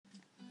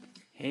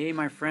Hey,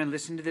 my friend,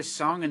 listen to this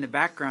song in the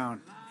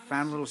background.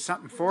 Found a little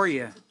something for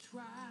you.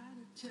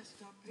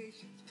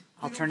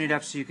 I'll turn it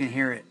up so you can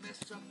hear it.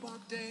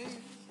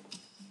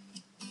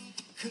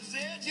 Cause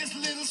they're just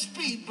little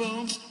speed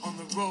bumps on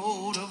the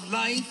road of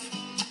life,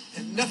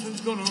 and nothing's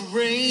gonna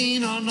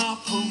rain on our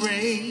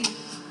parade.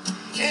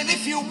 And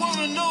if you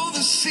wanna know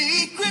the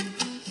secret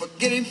for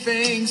getting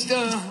things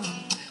done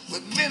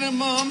with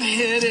minimum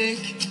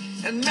headache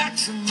and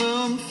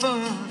maximum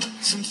fun,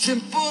 some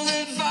simple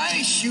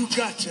advice: you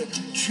got to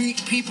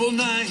treat people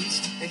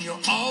nice, and you'll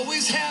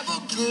always have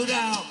a good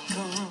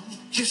outcome.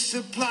 Just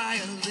supply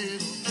a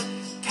little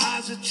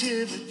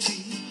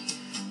positivity,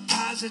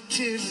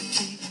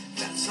 positivity.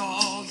 That's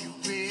all you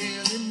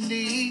really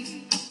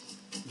need.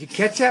 You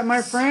catch that,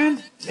 my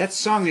friend? That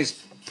song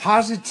is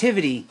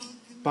Positivity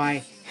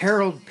by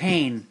Harold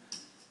Payne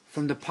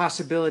from the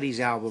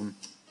Possibilities album.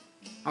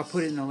 I'll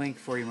put it in the link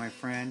for you, my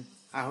friend.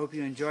 I hope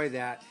you enjoy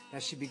that.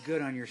 That should be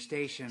good on your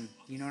station.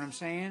 You know what I'm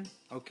saying?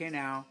 Okay,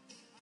 now.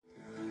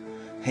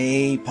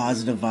 Hey,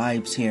 Positive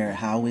Vibes here.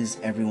 How is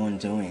everyone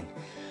doing?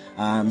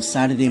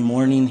 Saturday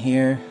morning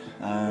here.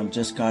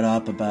 Just got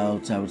up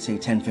about, I would say,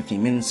 10-15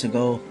 minutes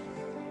ago.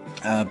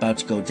 About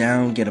to go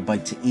down, get a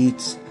bite to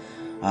eat,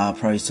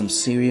 probably some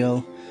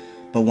cereal,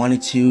 but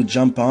wanted to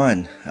jump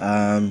on.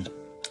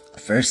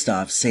 First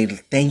off, say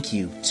thank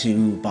you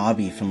to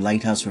Bobby from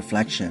Lighthouse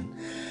Reflection.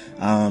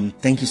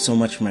 Thank you so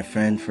much, my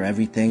friend, for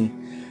everything.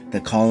 The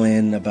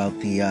call-in about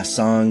the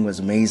song was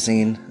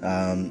amazing.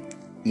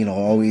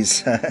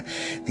 Always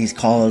these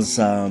calls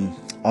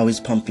always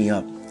pump me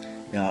up.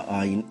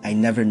 I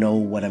never know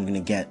what I'm gonna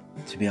get,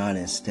 to be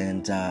honest,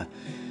 and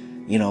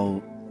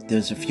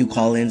there's a few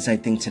call-ins I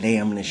think today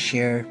I'm going to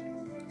share.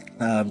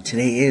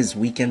 Today is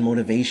Weekend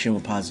Motivation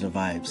with Positive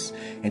Vibes.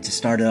 And to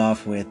start it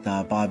off with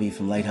Bobby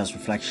from Lighthouse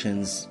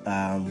Reflections,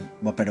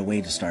 what better way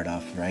to start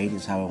off, right,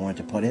 is how I want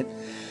to put it.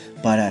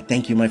 But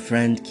thank you, my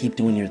friend. Keep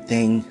doing your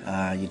thing.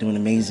 You're doing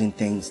amazing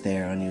things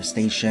there on your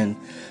station.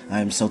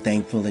 I'm so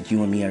thankful that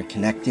you and me are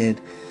connected.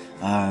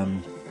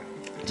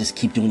 Just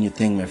keep doing your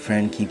thing, my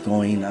friend. Keep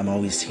going. I'm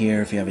always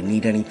here. If you ever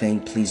need anything,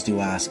 please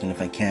do ask. And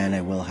if I can, I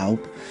will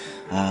help.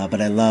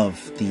 But I love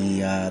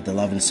the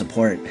love and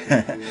support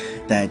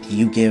that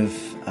you give,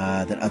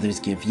 that others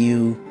give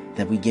you,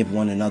 that we give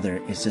one another.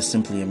 It's just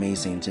simply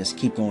amazing. Just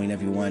keep going,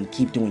 everyone.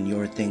 Keep doing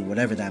your thing,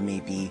 whatever that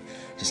may be.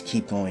 Just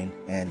keep going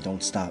and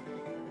don't stop.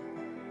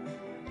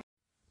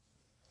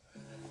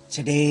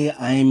 Today,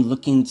 I'm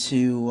looking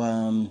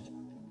to,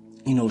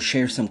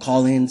 share some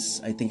call-ins.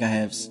 I think I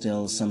have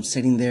still some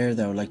sitting there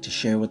that I would like to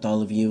share with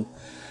all of you.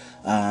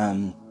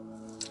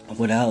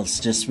 What else?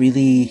 Just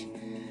really...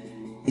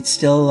 It's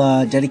still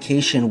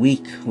dedication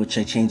week, which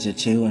I changed it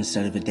to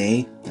instead of a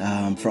day,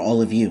 for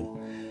all of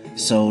you.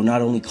 So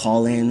not only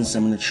call-ins,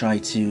 I'm going to try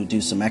to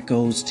do some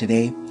echoes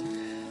today.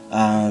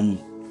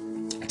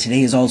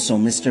 Today is also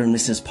Mr. and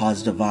Mrs.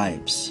 Positive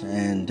Vibes,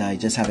 and I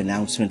just have an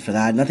announcement for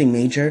that. Nothing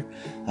major,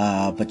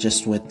 but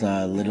just with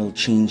little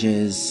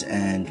changes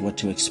and what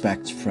to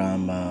expect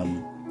from,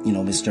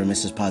 Mr. and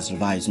Mrs. Positive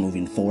Vibes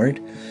moving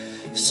forward.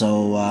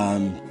 So,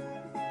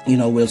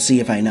 we'll see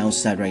if I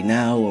announce that right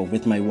now or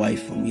with my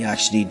wife when we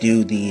actually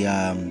do the,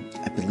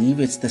 I believe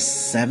it's the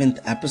 7th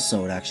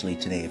episode actually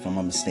today, if I'm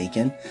not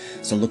mistaken.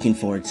 So looking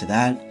forward to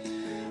that.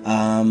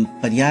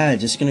 But yeah,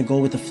 just gonna go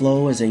with the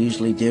flow as I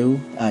usually do.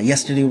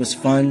 Yesterday was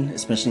fun,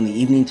 especially in the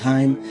evening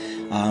time.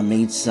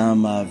 Made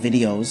some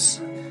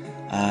videos,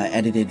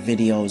 edited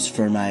videos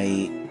for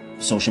my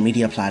social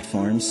media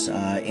platforms.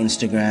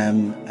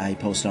 Instagram, I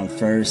posted on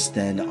first,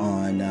 then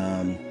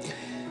on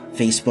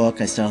Facebook,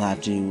 I still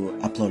have to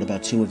upload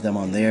about 2 of them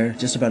on there.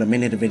 Just about a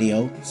minute of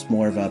video. It's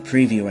more of a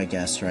preview, I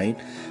guess, right?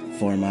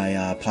 For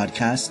my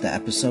podcast, the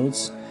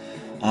episodes.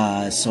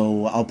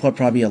 So I'll put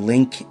probably a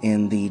link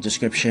in the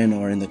description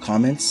or in the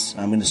comments.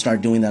 I'm going to start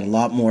doing that a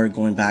lot more,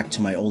 going back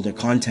to my older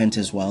content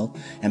as well,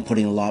 and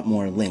putting a lot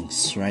more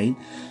links, right?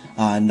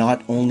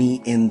 Not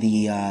only in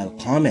the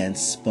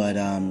comments, but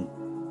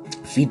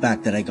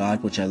feedback that I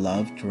got, which I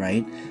loved,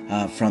 right,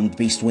 from the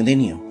Beast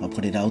Within You. I'll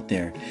put it out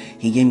there.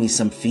 He gave me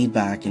some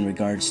feedback in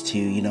regards to,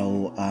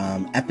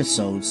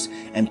 episodes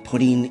and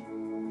putting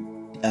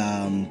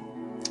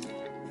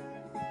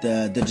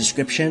the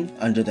description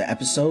under the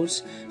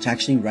episodes to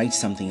actually write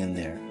something in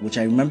there, which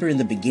I remember in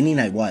the beginning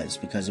I was,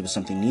 because it was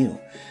something new.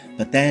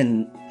 But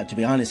then, to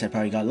be honest, I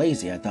probably got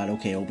lazy. I thought,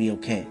 okay, it'll be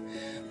okay.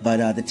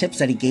 But the tips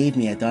that he gave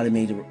me, I thought it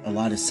made a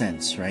lot of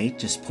sense, right?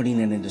 Just putting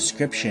in a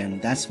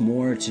description, that's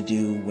more to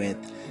do with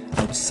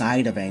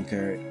outside of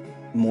Anchor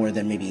more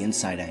than maybe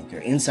inside Anchor.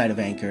 Inside of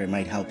Anchor, it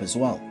might help as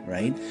well,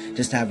 right?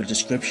 Just to have a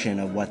description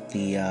of what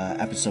the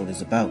episode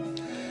is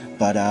about.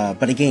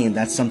 But again,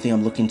 that's something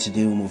I'm looking to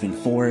do moving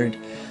forward.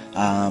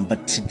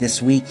 But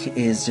this week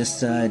is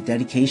just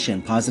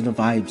dedication, positive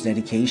vibes,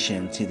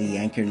 dedication to the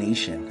Anchor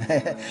Nation.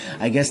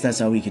 I guess that's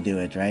how we could do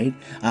it, right?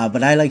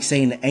 But I like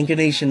saying Anchor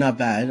Nation, not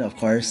bad, of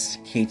course.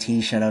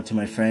 KT, shout out to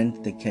my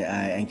friend, the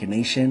Anchor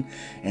Nation,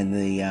 and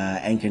the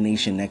Anchor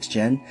Nation Next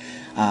Gen.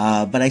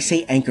 But I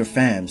say Anchor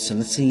Fam, so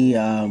let's see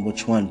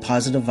which one.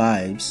 Positive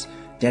vibes,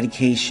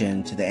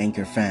 dedication to the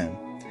Anchor Fam.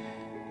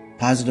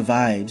 Positive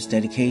vibes,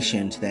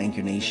 dedication to the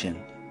Anchor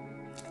Nation.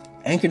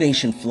 Anchor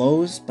Nation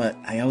flows, but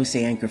I always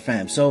say Anchor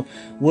Fam. So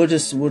we'll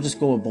just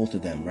go with both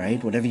of them,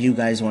 right? Whatever you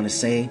guys want to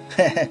say,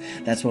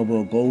 that's what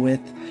we'll go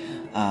with.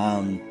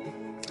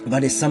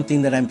 But it's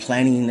something that I'm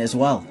planning as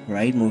well,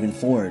 right? Moving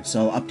forward.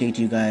 So I'll update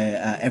you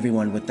guys,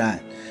 everyone with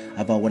that,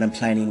 about what I'm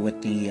planning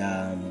with the,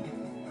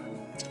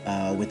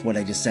 with what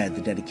I just said,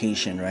 the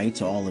dedication, right?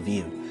 To all of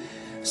you.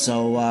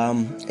 So,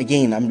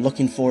 again, I'm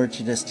looking forward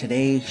to this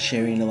today,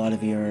 sharing a lot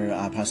of your,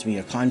 possibly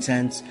your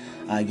content.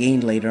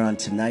 Again, later on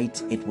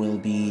tonight, it will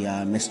be,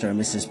 Mr.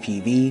 and Mrs.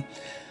 PV.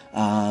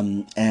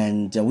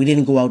 And we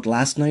didn't go out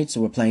last night,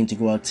 so we're planning to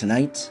go out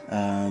tonight.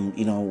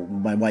 You know,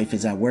 my wife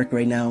is at work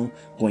right now,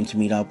 going to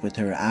meet up with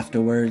her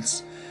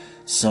afterwards.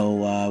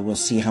 So, we'll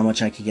see how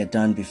much I can get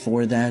done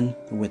before then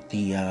with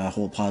the,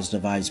 whole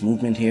Positive Vibes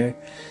movement here.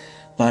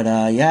 But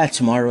yeah,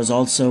 tomorrow is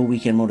also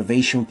Weekend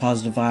Motivation with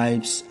Positive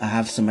Vibes. I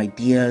have some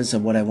ideas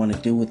of what I want to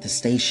do with the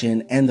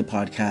station and the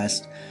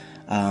podcast.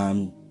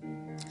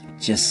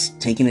 Just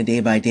taking it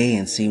day by day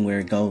and seeing where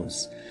it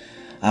goes.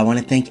 I want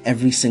to thank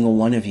every single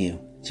one of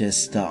you.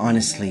 Just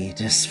honestly,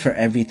 just for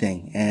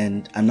everything.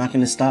 And I'm not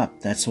going to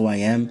stop. That's who I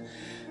am.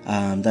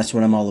 That's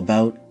what I'm all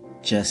about.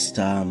 Just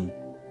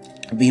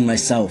being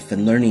myself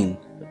and learning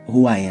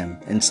who I am.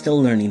 And still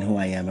learning who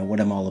I am and what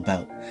I'm all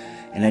about.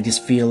 And I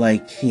just feel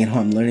like, you know,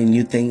 I'm learning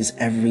new things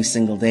every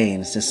single day,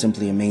 and it's just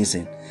simply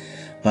amazing.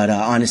 But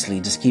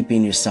honestly, just keep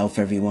being yourself,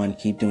 everyone.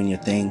 Keep doing your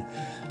thing.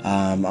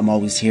 I'm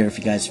always here. If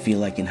you guys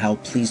feel I can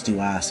help, please do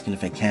ask. And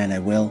if I can, I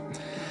will.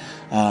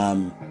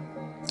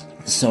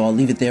 So I'll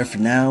leave it there for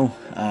now.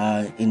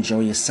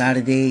 Enjoy your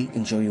Saturday.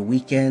 Enjoy your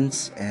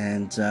weekends.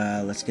 And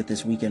let's get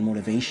this weekend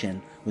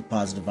motivation with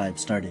Positive Vibes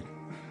started.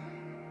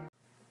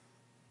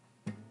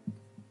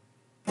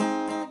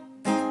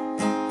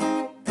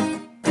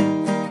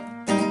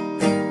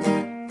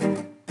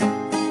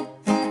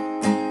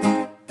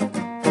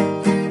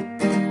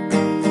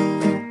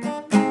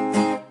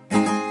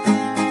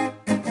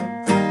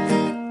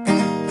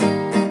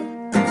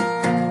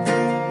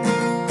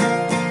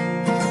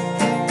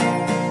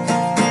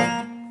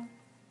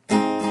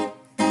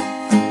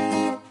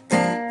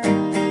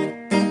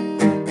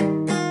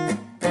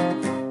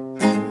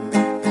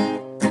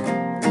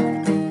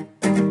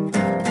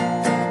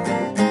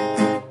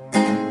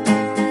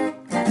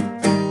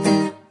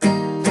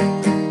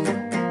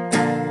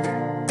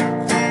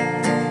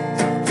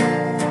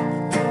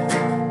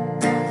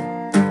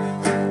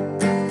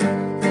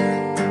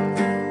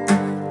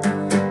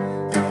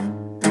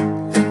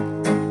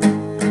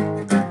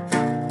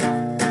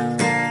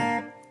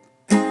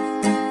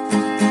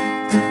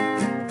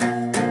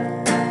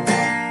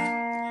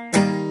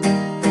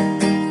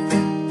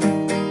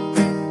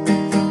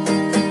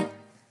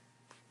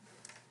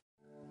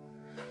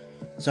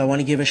 So I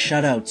want to give a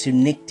shout out to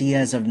Nick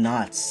Diaz of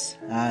Knots.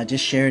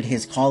 Just shared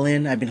his call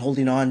in. I've been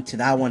holding on to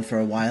that one for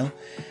a while.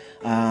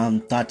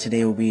 Thought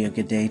today would be a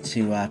good day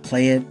to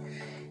play it.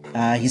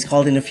 He's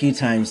called in a few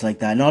times like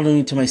that. Not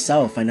only to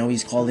myself, I know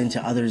he's called in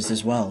to others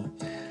as well.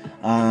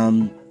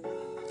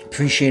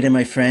 Appreciate it,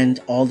 my friend.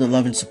 All the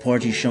love and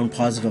support you've shown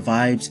Positive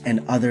Vibes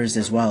and others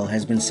as well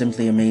has been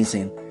simply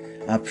amazing.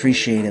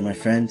 Appreciate it, my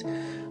friend.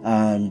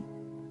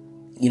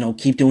 You know,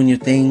 keep doing your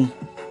thing.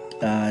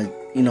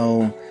 You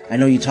know, I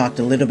know you talked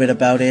a little bit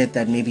about it,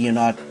 that maybe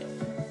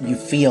you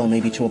feel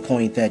maybe to a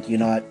point that you're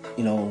not,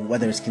 you know,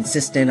 whether it's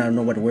consistent, I don't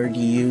know what word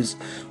you use,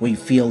 where you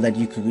feel that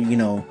you could, you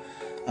know,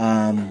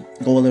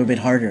 go a little bit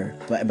harder,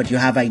 but you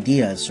have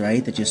ideas,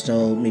 right, that you're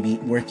still maybe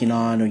working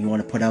on or you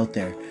want to put out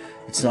there.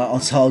 It's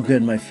all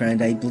good, my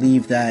friend. I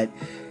believe that,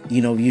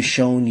 you know, you've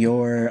shown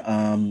your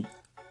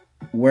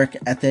work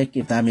ethic,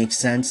 if that makes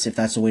sense, if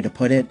that's the way to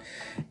put it.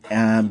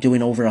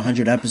 Doing over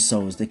 100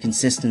 episodes, the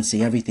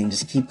consistency, everything.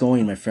 Just keep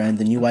going, my friend.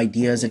 The new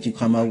ideas that you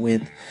come out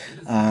with.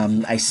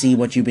 I see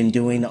what you've been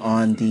doing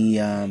on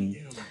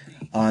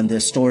the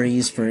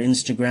stories for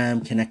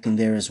Instagram, connecting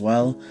there as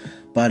well.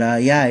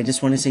 But yeah, I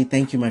just want to say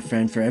thank you, my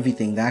friend, for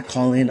everything. That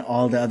call in,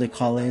 all the other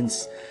call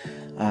ins.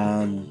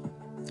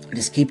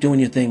 Just keep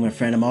doing your thing, my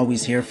friend. I'm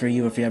always here for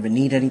you. If you ever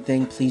need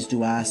anything, please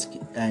do ask.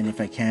 And if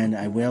I can,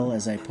 I will,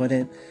 as I put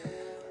it.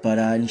 But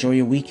enjoy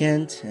your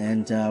weekend,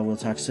 and we'll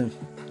talk soon.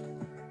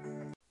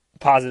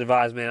 Positive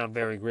Vibes, man. I'm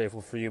very grateful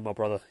for you, my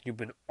brother. You've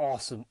been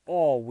awesome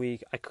all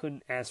week. I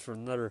couldn't ask for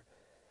another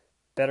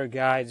better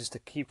guy just to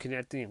keep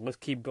connecting, and let's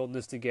keep building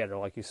this together,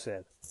 like you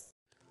said.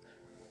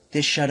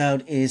 This shout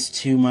out is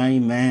to my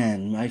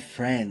man, my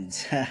friend,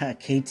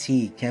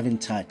 KT, Kevin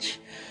Touch.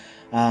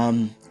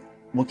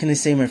 What can I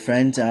say, my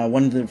friend?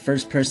 One of the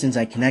first persons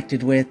I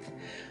connected with.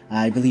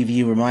 I believe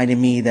you reminded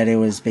me that it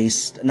was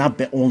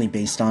only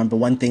based on, but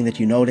one thing that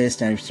you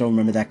noticed, and I still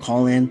remember that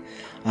call in.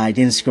 I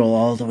didn't scroll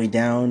all the way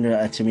down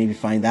to maybe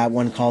find that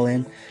one call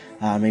in,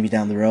 maybe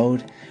down the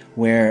road,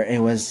 where it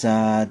was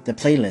the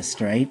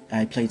playlist, right?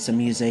 I played some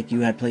music,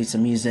 you had played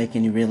some music,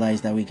 and you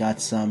realized that we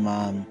got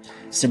some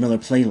similar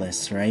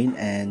playlists, right?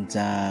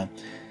 And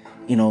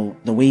you know,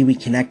 the way we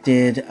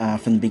connected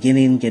from the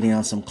beginning, getting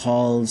on some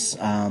calls,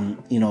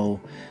 you know,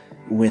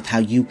 with how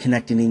you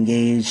connected and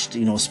engaged,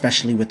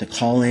 especially with the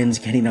call-ins.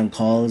 Getting on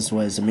calls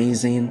was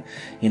amazing.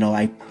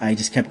 I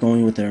just kept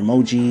going with the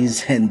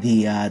emojis and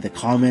the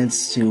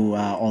comments to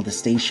all the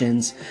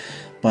stations.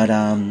 But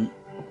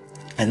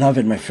I love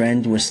it, my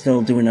friend. We're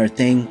still doing our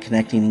thing,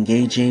 connecting,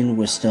 engaging.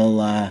 We're still,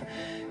 I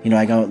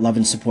got love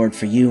and support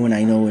for you, and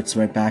I know it's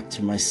right back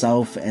to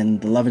myself. And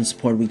the love and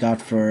support we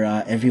got for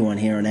everyone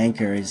here on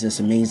Anchor is just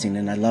amazing,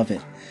 and I love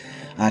it.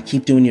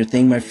 Keep doing your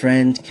thing, my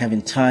friend.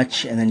 Kevin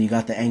Touch, and then you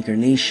got the Anchor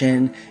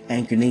Nation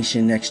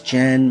Next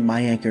Gen,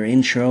 My Anchor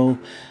Intro,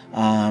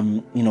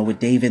 with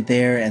David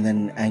there, and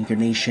then Anchor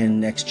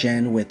Nation Next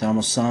Gen with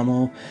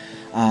Amosamo.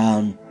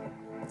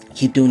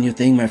 Keep doing your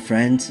thing, my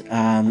friend.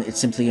 It's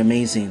simply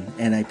amazing,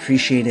 and I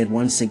appreciate it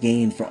once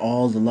again for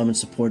all the love and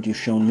support you've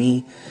shown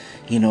me.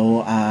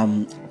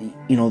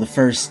 The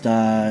first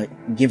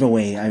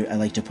giveaway, I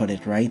like to put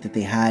it, right, that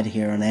they had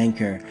here on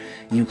Anchor,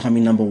 you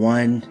coming number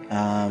one,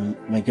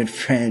 my good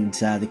friend,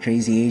 the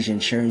Crazy Asian,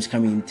 Sherm's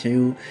coming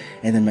too,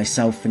 and then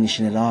myself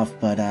finishing it off.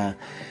 But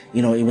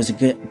it was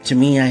to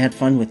me, I had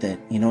fun with it.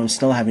 I'm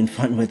still having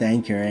fun with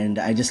Anchor, and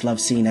I just love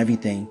seeing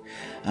everything,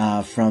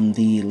 from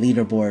the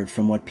leaderboard,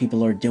 from what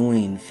people are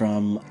doing,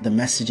 from the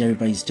message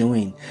everybody's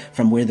doing,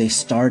 from where they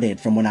started,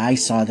 from when I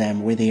saw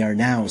them, where they are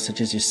now,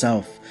 such as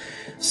yourself.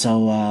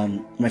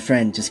 So, my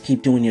friend, just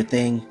keep doing your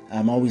thing.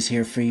 I'm always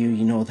here for you.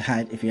 You know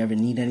that. If you ever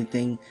need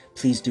anything,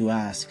 please do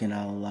ask, and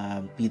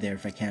I'll be there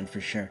if I can,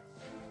 for sure.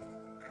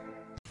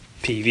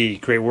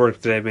 PV, great work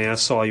today, man. I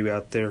saw you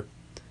out there.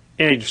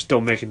 And you're still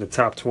making the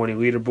top 20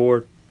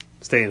 leaderboard,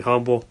 staying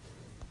humble.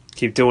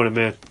 Keep doing it,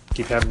 man.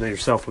 Keep having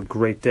yourself a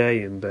great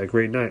day and a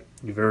great night.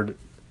 You've earned it.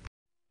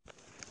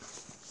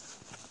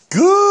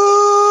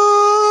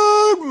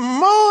 Good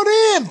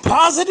morning,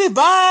 positive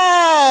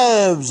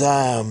vibes.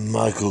 I'm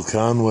Michael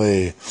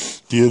Conway,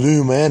 the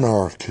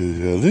Illuminarch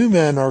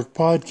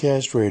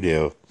Podcast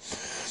Radio.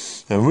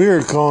 And we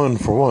are calling,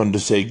 for one, to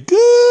say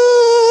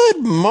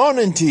good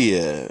morning to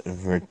you.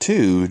 For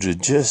two, to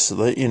just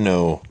let you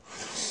know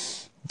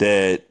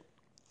that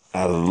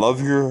I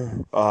love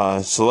your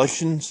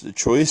selections, the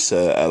choice.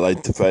 I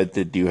like the fact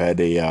that you had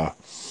the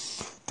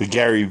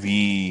Gary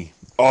V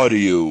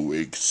audio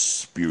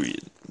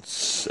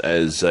experience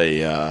as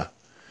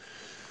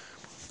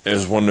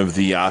one of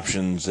the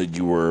options that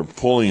you were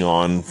pulling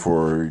on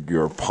for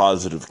your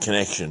positive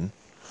connection,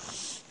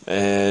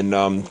 and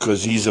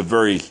because he's a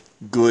very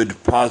good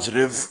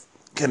positive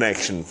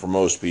connection for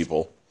most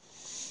people.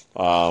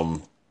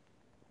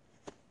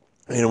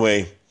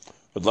 Anyway,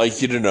 I'd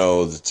like you to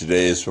know that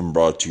today has been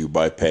brought to you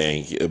by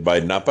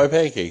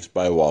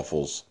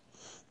Waffles,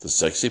 the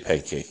sexy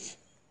pancake.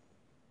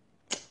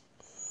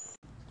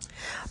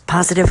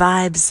 Positive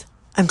vibes.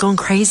 I'm going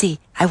crazy.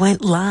 I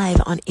went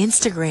live on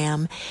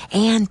Instagram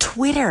and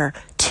Twitter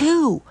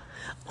too.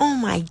 Oh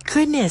my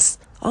goodness.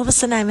 All of a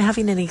sudden I'm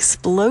having an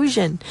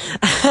explosion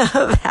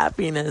of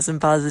happiness and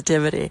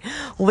positivity.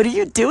 What are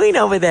you doing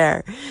over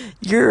there?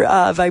 Your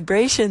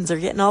vibrations are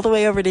getting all the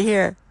way over to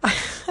here.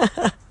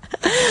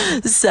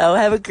 So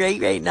have a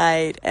great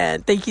night,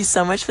 and thank you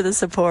so much for the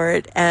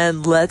support,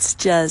 and let's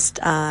just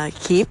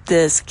keep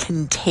this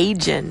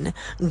contagion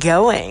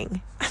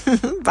going.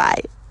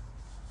 Bye.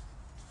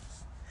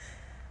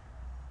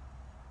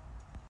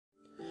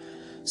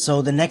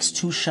 So the next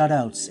two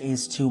shoutouts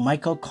is to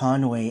Michael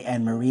Conway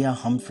and Maria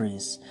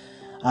Humphreys.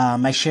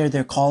 I shared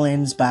their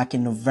call-ins back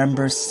in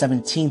November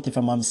 17th, if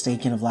I'm not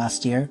mistaken, of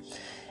last year.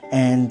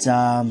 And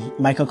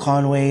Michael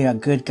Conway, a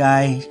good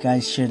guy.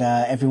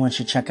 Everyone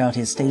should check out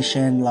his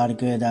station. A lot of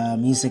good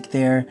music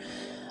there.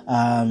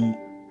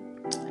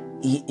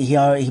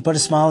 He put a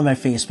smile on my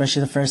face,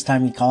 especially the first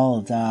time he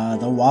called.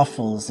 The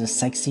waffles, the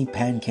sexy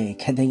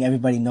pancake. I think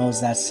everybody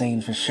knows that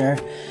saying for sure.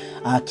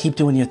 Keep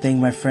doing your thing,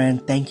 my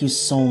friend. Thank you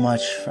so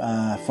much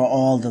for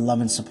all the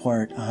love and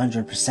support.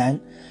 100%.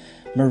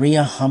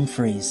 Maria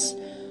Humphreys,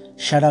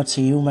 shout out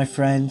to you, my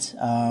friend.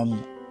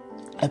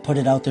 I put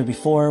it out there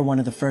before, one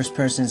of the first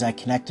persons I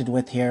connected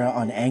with here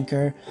on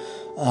Anchor,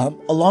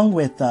 along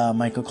with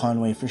Michael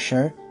Conway for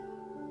sure.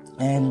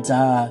 And,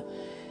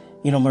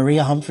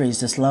 Maria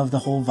Humphreys, just love the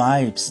whole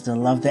vibes,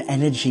 love the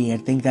energy. I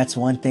think that's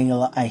one thing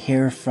I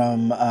hear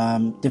from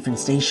different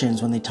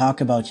stations when they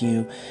talk about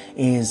you,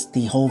 is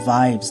the whole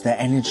vibes, the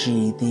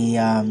energy,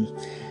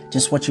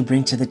 just what you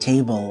bring to the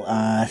table,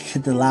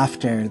 the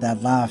laughter,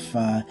 that laugh,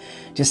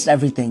 just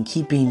everything.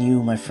 Keeping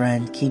you, my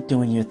friend, keep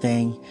doing your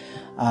thing.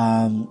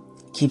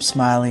 Keep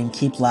smiling,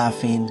 keep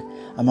laughing.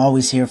 I'm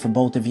always here for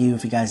both of you.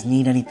 If you guys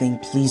need anything,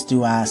 please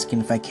do ask,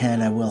 and if I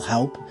can, I will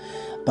help.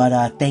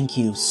 But thank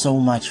you so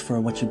much for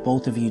what you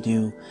both of you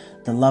do,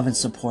 the love and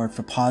support,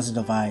 for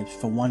positive vibes,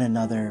 for one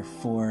another,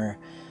 for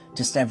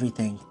just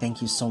everything. Thank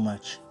you so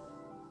much.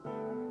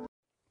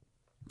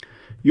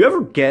 You ever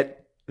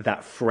get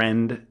that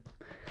friend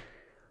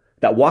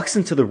that walks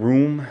into the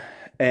room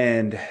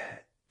and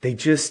they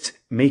just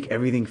make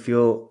everything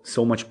feel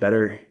so much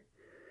better?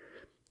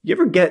 You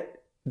ever get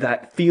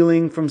that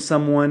feeling from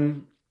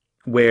someone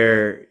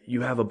where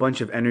you have a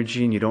bunch of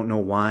energy and you don't know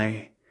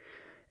why,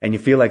 and you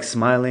feel like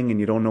smiling and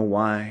you don't know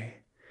why,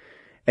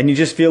 and you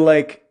just feel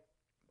like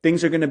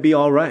things are going to be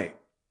all right.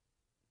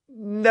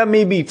 That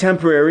may be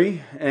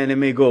temporary and it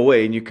may go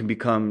away and you can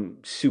become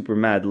super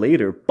mad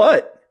later,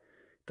 but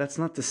that's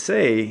not to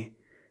say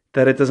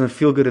that it doesn't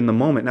feel good in the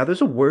moment. Now,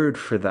 there's a word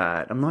for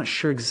that. I'm not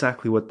sure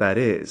exactly what that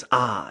is.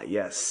 Ah,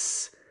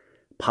 yes.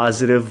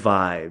 Positive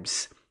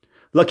vibes.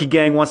 Lucky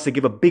Gang wants to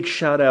give a big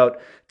shout out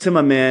to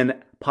my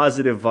man,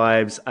 Positive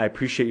Vibes. I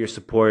appreciate your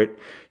support.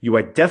 You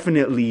are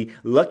definitely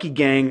Lucky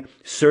Gang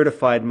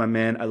certified, my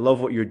man. I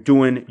love what you're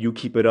doing. You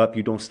keep it up.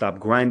 You don't stop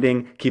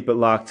grinding. Keep it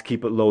locked.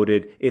 Keep it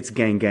loaded. It's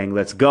Gang Gang.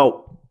 Let's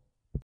go.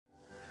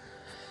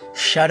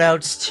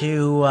 Shoutouts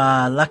to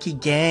Lucky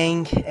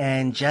Gang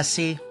and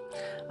Jesse.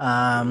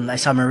 I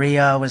saw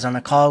Maria was on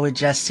a call with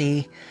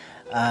Jesse.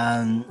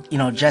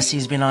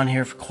 Jesse's been on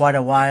here for quite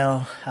a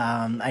while.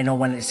 I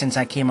know since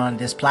I came on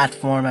this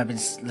platform, I've been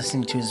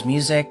listening to his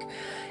music.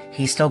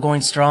 He's still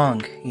going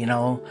strong,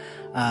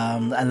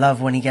 I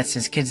love when he gets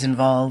his kids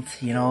involved.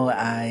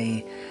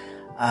 I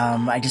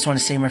just want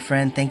to say, my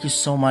friend, thank you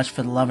so much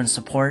for the love and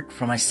support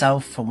for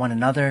myself, for one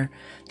another.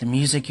 The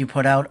music you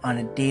put out on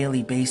a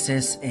daily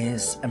basis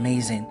is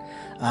amazing.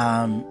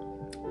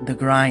 The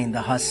grind,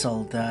 the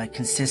hustle, the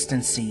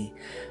consistency,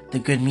 the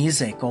good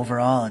music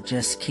overall.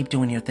 Just keep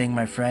doing your thing,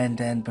 my friend.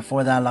 And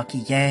before that,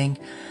 Lucky Gang,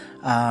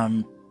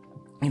 that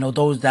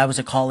was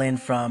a call in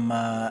from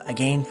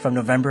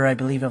November, I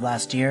believe, of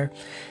last year.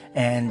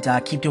 And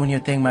keep doing your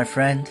thing, my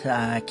friend.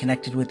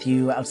 Connected with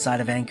you outside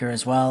of Anchor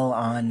as well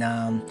on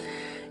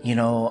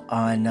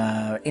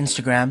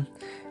Instagram.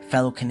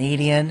 Fellow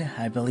Canadian,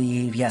 I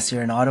believe. Yes,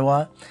 you're in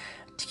Ottawa.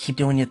 Keep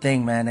doing your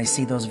thing, man. I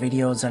see those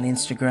videos on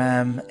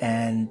Instagram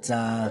and,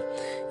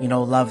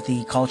 love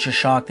the culture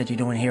shock that you're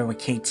doing here with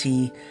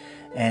KT.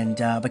 And,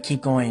 but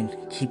keep going.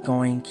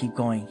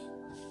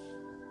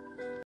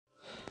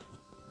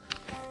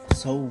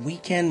 So,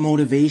 weekend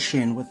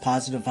motivation with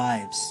Positive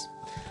Vibes.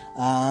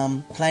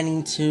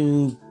 Planning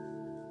to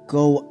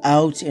go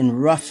out in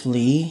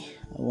roughly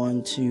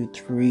 1, 2,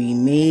 3,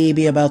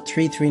 maybe about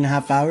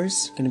 3.5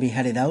 hours. Gonna be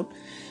headed out.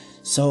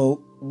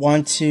 So,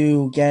 want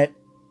to get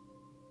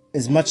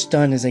as much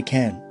done as I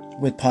can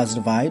with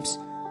Positive Vibes.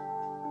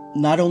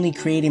 Not only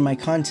creating my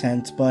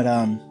content, but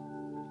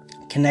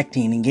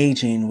connecting,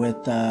 engaging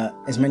with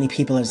as many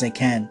people as I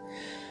can.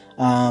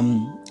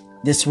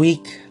 This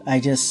week, I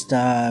just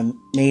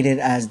made it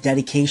as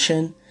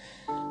dedication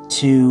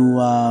to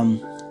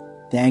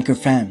the Anchor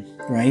fam,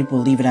 right?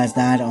 We'll leave it as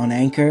that on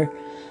Anchor.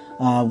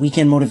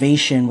 Weekend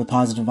motivation with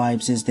Positive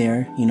Vibes is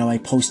there. I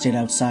posted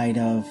outside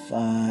of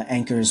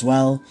Anchor as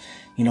well.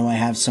 I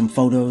have some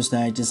photos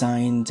that I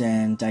designed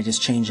and I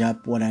just change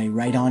up what I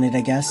write on it,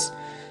 I guess.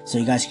 So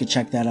you guys could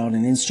check that out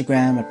on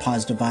Instagram at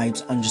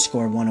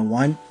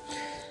positivevibes_101.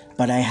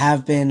 But I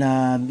have been,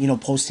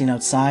 posting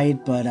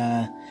outside, but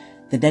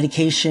the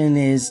dedication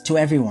is to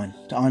everyone,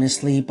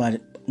 honestly.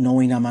 But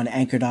knowing I'm on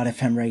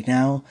Anchor.fm right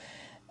now,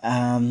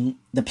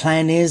 the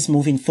plan is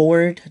moving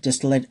forward,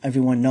 just to let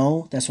everyone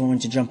know, that's what I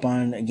want to jump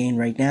on again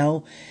right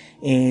now,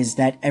 is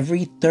that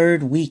every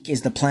third week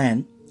is the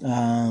plan.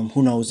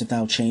 Who knows if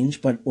that'll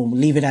change, but we'll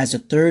leave it as a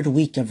third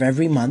week of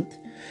every month.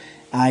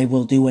 I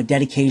will do a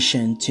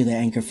dedication to the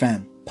Anchor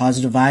fam.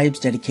 Positive Vibes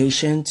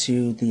dedication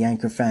to the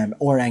Anchor fam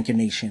or Anchor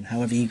Nation,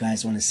 however you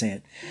guys want to say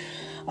it.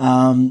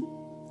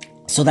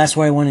 So that's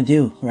what I want to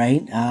do,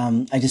 right?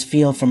 I just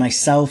feel for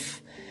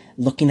myself,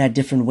 looking at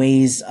different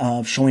ways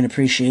of showing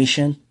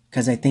appreciation,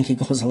 because I think it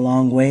goes a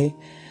long way.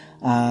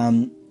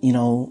 I'm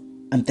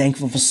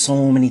thankful for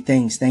so many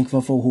things.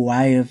 Thankful for who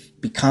I have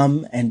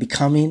become and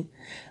becoming,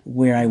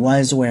 where I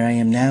was, where I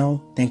am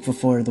now. Thankful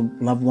for the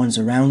loved ones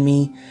around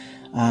me,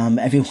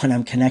 everyone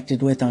I'm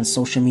connected with on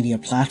social media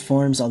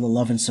platforms, all the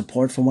love and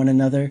support for one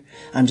another.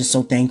 I'm just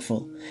so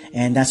thankful.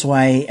 And that's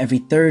why every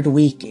third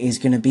week is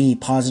going to be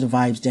Positive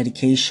Vibes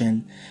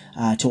dedication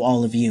to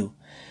all of you.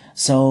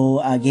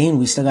 So again,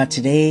 we still got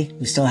today,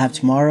 we still have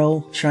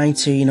tomorrow, trying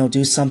to,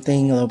 do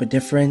something a little bit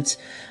different,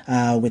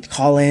 with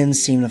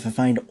call-ins, seeing if I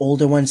find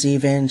older ones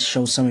even,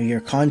 show some of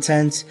your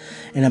content,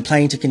 and I'm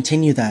planning to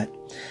continue that.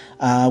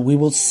 We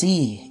will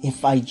see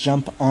if I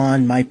jump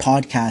on my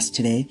podcast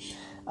today,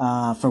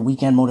 for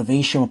weekend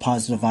motivation with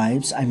Positive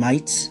Vibes. I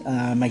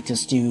might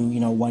just do,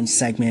 one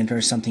segment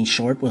or something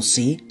short. We'll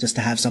see, just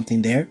to have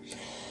something there.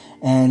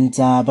 And,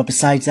 but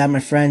besides that, my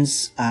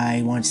friends,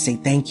 I want to say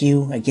thank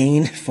you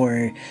again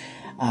for,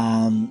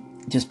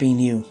 just being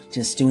you,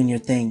 just doing your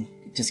thing.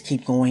 Just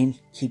keep going,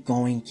 keep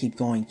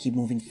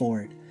moving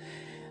forward.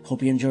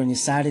 Hope you're enjoying your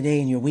Saturday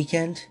and your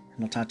weekend,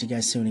 and I'll talk to you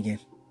guys soon again.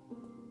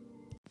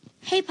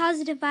 Hey,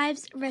 Positive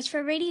Vibes,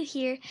 Retro Radio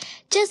here.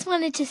 Just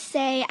wanted to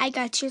say I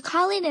got your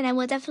call in and I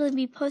will definitely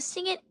be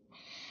posting it.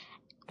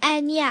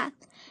 And yeah,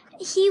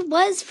 he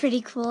was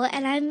pretty cool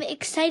and I'm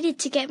excited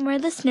to get more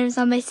listeners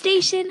on my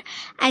station.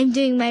 I'm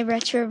doing my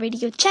Retro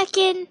Radio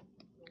check-in.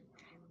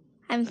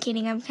 I'm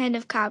kidding, I'm kind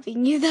of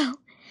copying you though.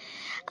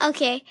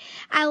 Okay,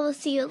 I will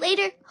see you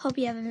later. Hope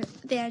you have a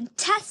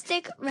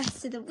fantastic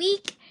rest of the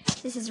week.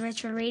 This is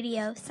Retro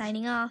Radio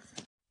signing off.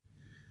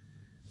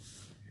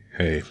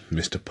 Hey,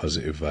 Mr.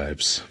 Positive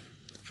Vibes.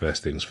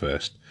 First things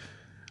first,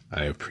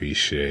 I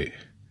appreciate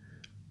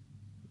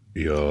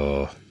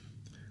your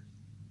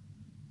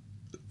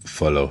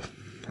follow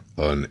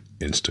on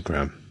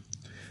Instagram.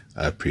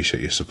 I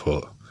appreciate your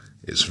support.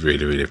 It's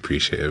really, really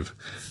appreciative.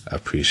 I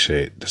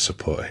appreciate the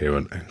support here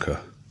on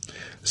Anchor.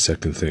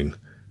 Second thing,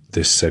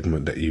 this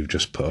segment that you've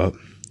just put up,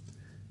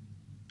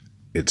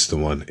 it's the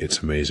one. It's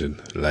amazing.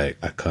 Like,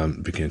 I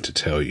can't begin to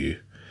tell you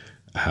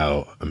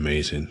how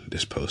amazing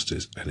this post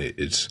is, and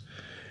it's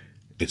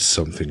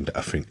something that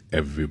I think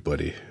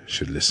everybody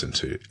should listen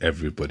to.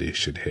 Everybody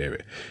should hear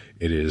it.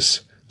 It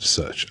is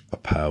such a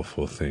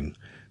powerful thing.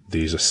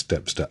 These are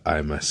steps that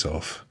I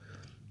myself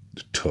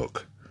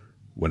took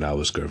when I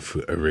was going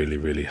through a really,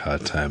 really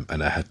hard time,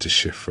 and I had to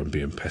shift from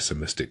being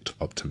pessimistic to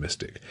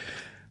optimistic,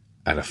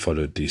 and I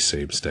followed these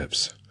same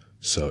steps.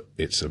 So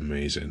it's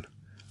amazing.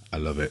 I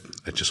love it.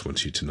 I just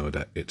want you to know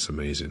that it's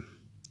amazing.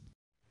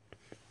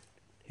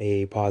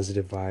 Hey,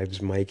 Positive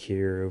Vibes, Mike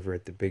here over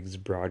at the Bigs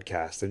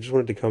Broadcast. I just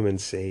wanted to come and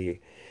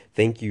say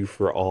thank you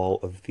for all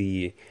of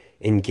the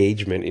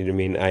engagement. I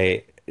mean,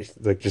 I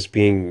like just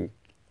being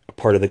a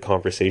part of the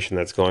conversation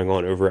that's going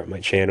on over at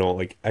my channel.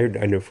 Like, I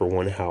know for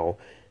one how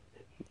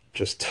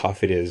just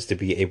tough it is to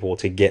be able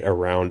to get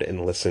around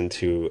and listen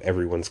to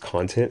everyone's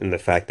content, and the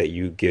fact that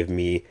you give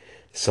me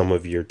some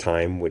of your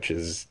time, which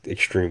is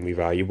extremely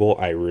valuable.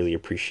 I really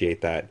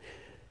appreciate that.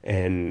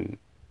 And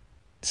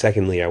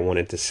secondly, I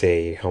wanted to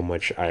say how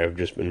much I have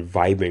just been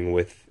vibing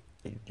with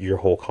your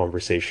whole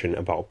conversation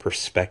about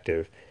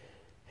perspective.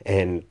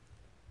 And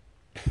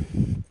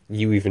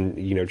you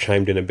even,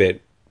 chimed in a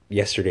bit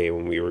yesterday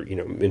when we were,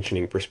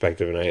 mentioning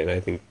perspective. And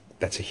I think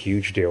that's a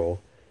huge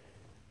deal.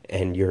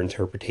 And your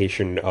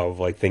interpretation of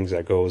like things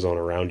that goes on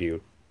around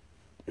you.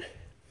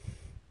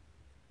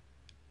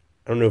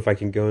 I don't know if I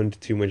can go into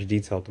too much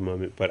detail at the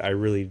moment, but I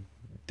really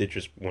did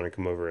just want to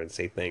come over and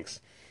say thanks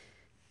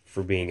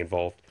for being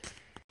involved.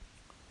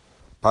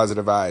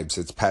 Positive Vibes,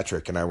 it's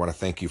Patrick, and I want to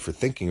thank you for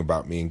thinking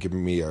about me and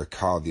giving me a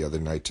call the other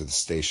night to the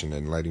station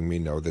and letting me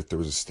know that there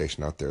was a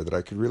station out there that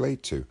I could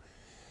relate to.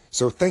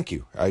 So thank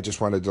you. I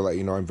just wanted to let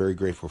you know I'm very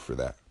grateful for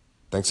that.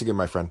 Thanks again,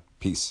 my friend.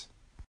 Peace.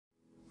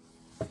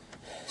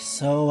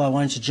 So I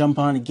wanted to jump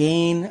on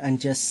again and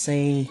just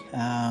say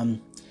I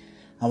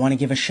want to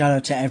give a shout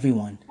out to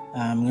everyone.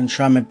 I'm going to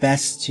try my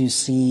best to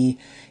see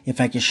if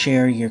I can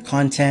share your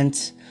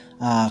content,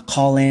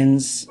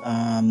 call-ins,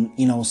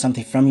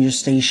 something from your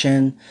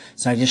station.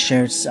 So I just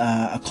shared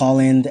a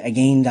call-in.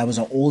 Again, that was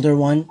an older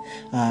one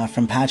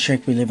from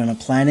Patrick, We Live on a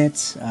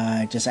Planet.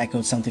 I just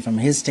echoed something from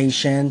his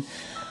station.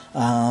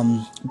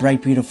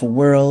 Bright, Beautiful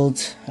World.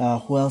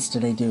 Who else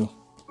did I do?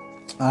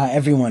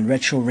 Everyone,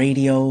 Retro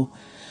Radio.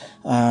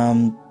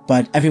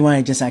 But everyone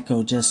I just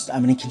echoed,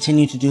 I'm going to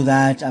continue to do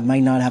that. I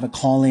might not have a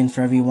call in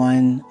for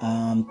everyone.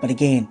 But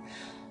again,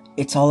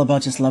 it's all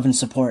about just love and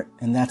support.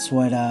 And that's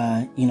what,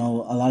 a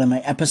lot of my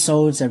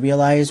episodes, I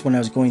realized when I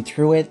was going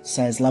through it,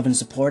 says love and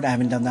support. I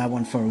haven't done that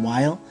one for a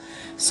while.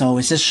 So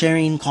it's just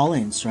sharing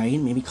call-ins, right?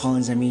 Maybe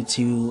call-ins I made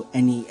to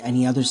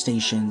any other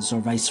stations or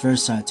vice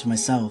versa to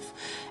myself.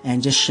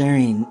 And just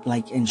sharing,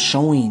 and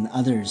showing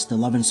others the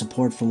love and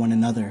support for one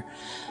another.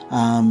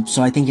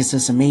 So I think it's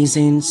just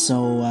amazing.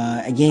 So,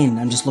 again,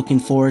 I'm just looking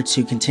forward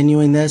to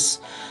continuing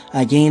this.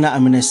 Again,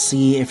 I'm going to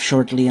see if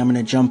shortly I'm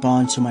going to jump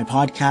on to my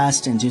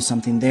podcast and do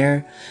something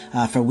there,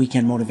 for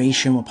weekend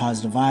motivation with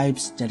Positive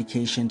Vibes,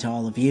 dedication to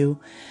all of you.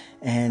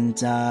 And,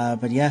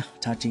 but yeah,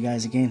 talk to you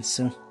guys again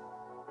soon.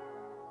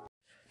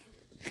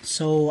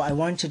 So I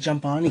wanted to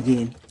jump on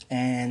again,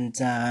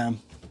 and,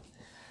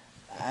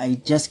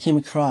 I just came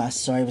across,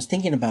 so I was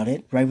thinking about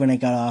it right when I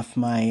got off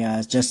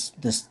my,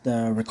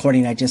 the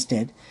recording I just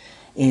did,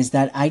 is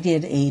that I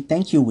did a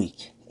thank you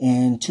week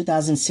in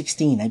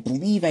 2016. I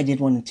believe I did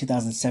one in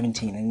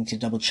 2017. I need to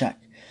double check.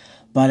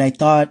 But I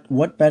thought,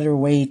 what better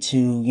way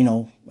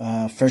to,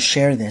 first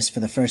share this for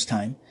the first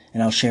time,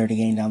 and I'll share it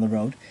again down the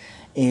road,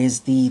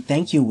 is the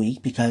thank you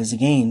week, because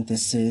again,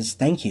 this is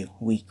thank you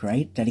week,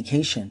 right?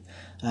 Dedication,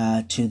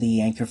 to the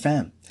Anchor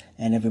fam.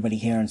 And everybody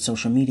here on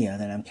social media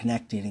that I'm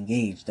connected,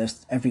 engaged,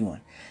 that's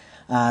everyone.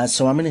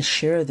 So I'm going to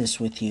share this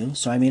with you.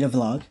 So I made a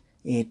vlog.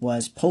 It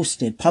was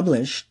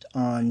published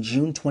on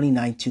June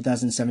 29th,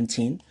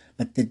 2017.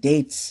 But the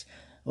dates,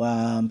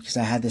 because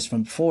I had this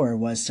from before,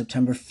 was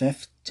September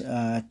 5th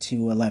to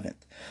 11th.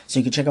 So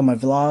you can check out my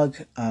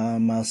vlog.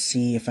 I'll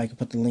see if I can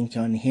put the link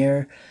on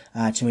here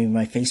to maybe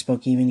my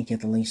Facebook even. You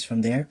get the links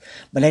from there.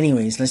 But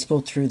anyways, let's go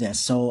through this.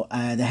 So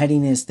the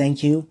heading is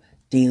Thank You.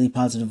 Daily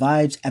Positive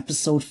Vibes,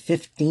 episode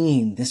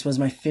 15. This was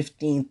my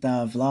 15th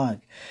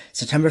vlog,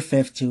 September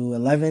 5th to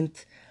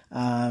 11th,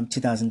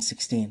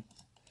 2016.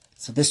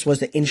 So this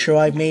was the intro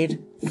I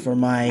made for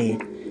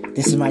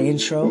this is my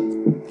intro.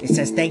 It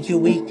says thank you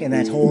week, and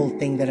that whole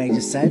thing that I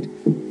just said.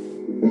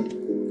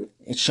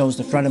 It shows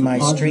the front of my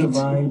street.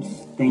 Positive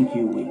Vibes, thank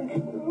you week.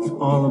 It's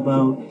all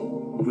about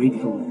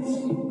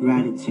gratefulness,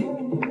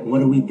 gratitude.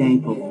 What are we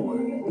thankful for?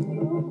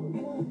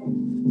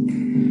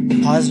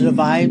 Positive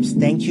Vibes,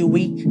 thank you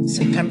week,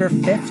 September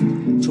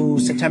 5th to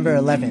September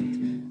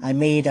 11th. I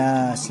made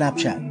a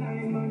Snapchat.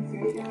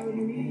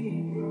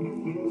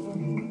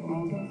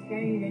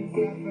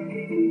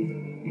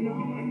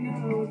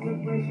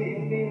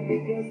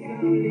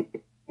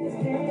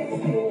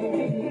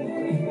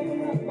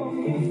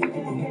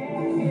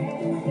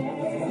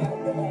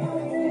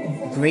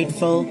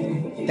 Grateful,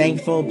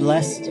 thankful,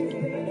 blessed.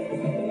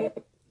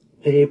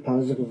 Hey,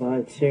 Positive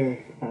Vibes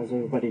here. How's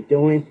everybody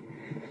doing?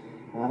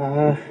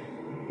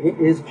 It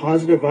is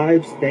Positive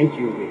Vibes Thank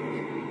You Week.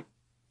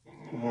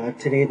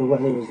 Today the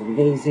weather was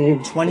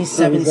amazing.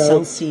 27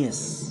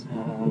 Celsius.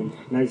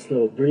 Nice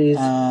little breeze.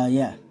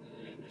 Yeah.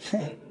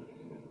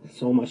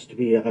 So much to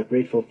be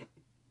grateful for.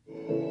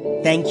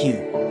 Thank you.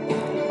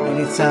 And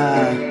it's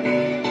a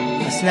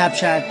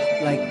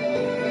Snapchat, like,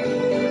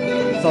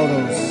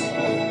 photos.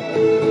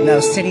 Now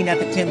sitting at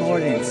the Tim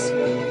Hortons.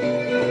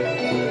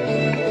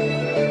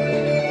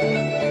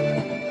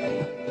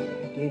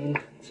 Again,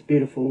 it's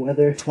beautiful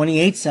weather.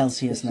 28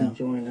 Celsius Just now.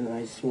 enjoying a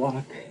nice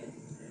walk.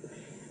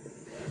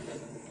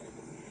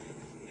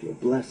 Feel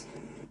blessed.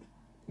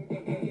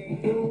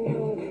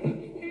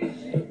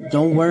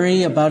 Don't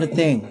worry about a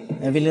thing.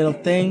 Every little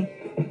thing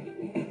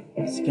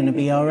is gonna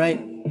be alright.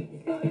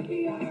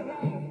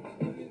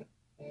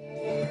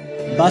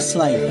 Bus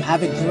life.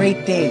 Have a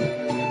great day.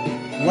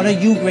 What are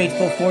you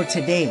grateful for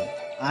today?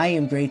 I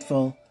am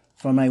grateful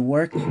for my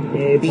work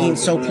Hey, being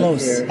so Positive Vibes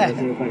close. here. How's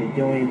everybody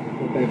doing?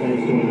 Hope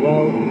everybody's doing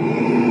well.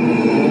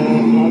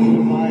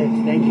 Positive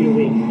Vibes Thank You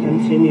Week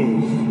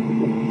continues.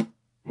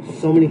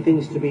 So many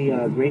things to be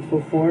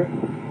grateful for.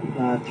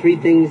 3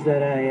 things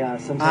that I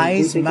sometimes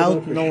Eyes, do think mouth,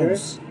 about for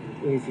nose.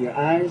 sure is your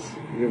eyes,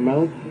 your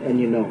mouth, and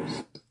your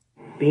nose.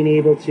 Being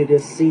able to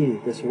just see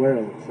this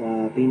world,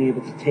 being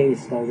able to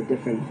taste all the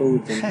different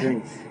foods and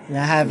drinks. And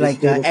I have This like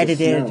beautiful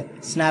edited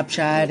smell.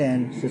 Snapchat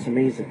and It's just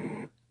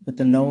amazing. with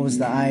the nose,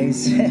 the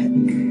eyes.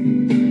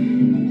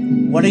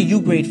 What are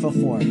you grateful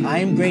for? I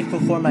am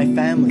grateful for my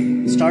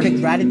family. Start a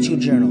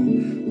gratitude journal.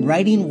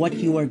 Writing what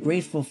you are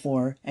grateful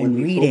for and When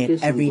we read it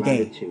focus on every day.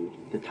 gratitude,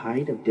 the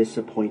tide of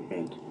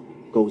disappointment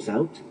goes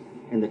out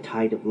and the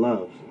tide of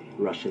love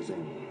rushes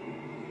in.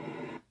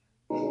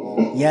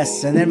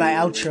 Yes, and then my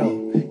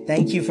outro.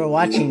 Thank you for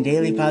watching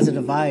Daily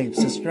Positive Vibes.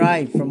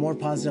 Subscribe for more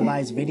Positive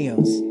Vibes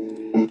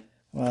videos.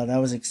 Well, that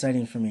was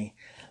exciting for me.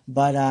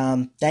 But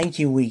thank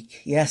you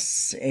week.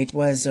 Yes, it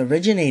was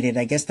originated.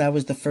 I guess that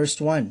was the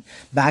first one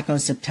back on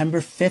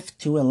September 5th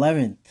to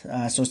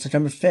 11th. So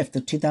September 5th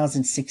of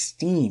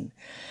 2016.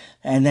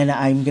 And then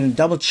I'm going to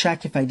double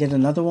check if I did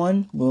another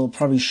one. We'll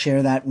probably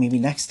share that maybe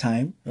next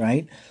time,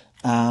 right?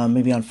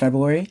 Maybe on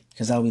February,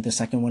 because that'll be the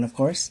second one, of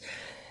course.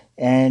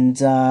 And,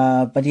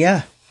 but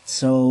yeah,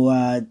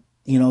 so,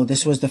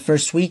 this was the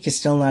first week. It's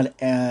still not,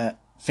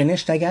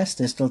 finished, I guess.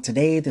 There's still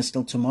today. There's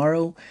still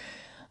tomorrow.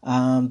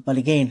 But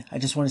again, I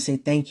just want to say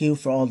thank you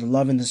for all the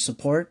love and the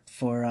support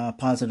for,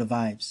 Positive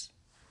Vibes.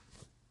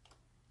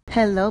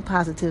 Hello,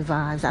 Positive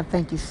Vibes. I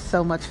thank you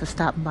so much for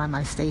stopping by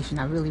my station.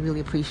 I really, really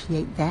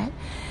appreciate that.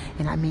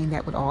 And I mean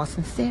that with all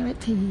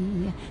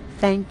sincerity.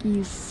 Thank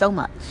you so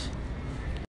much.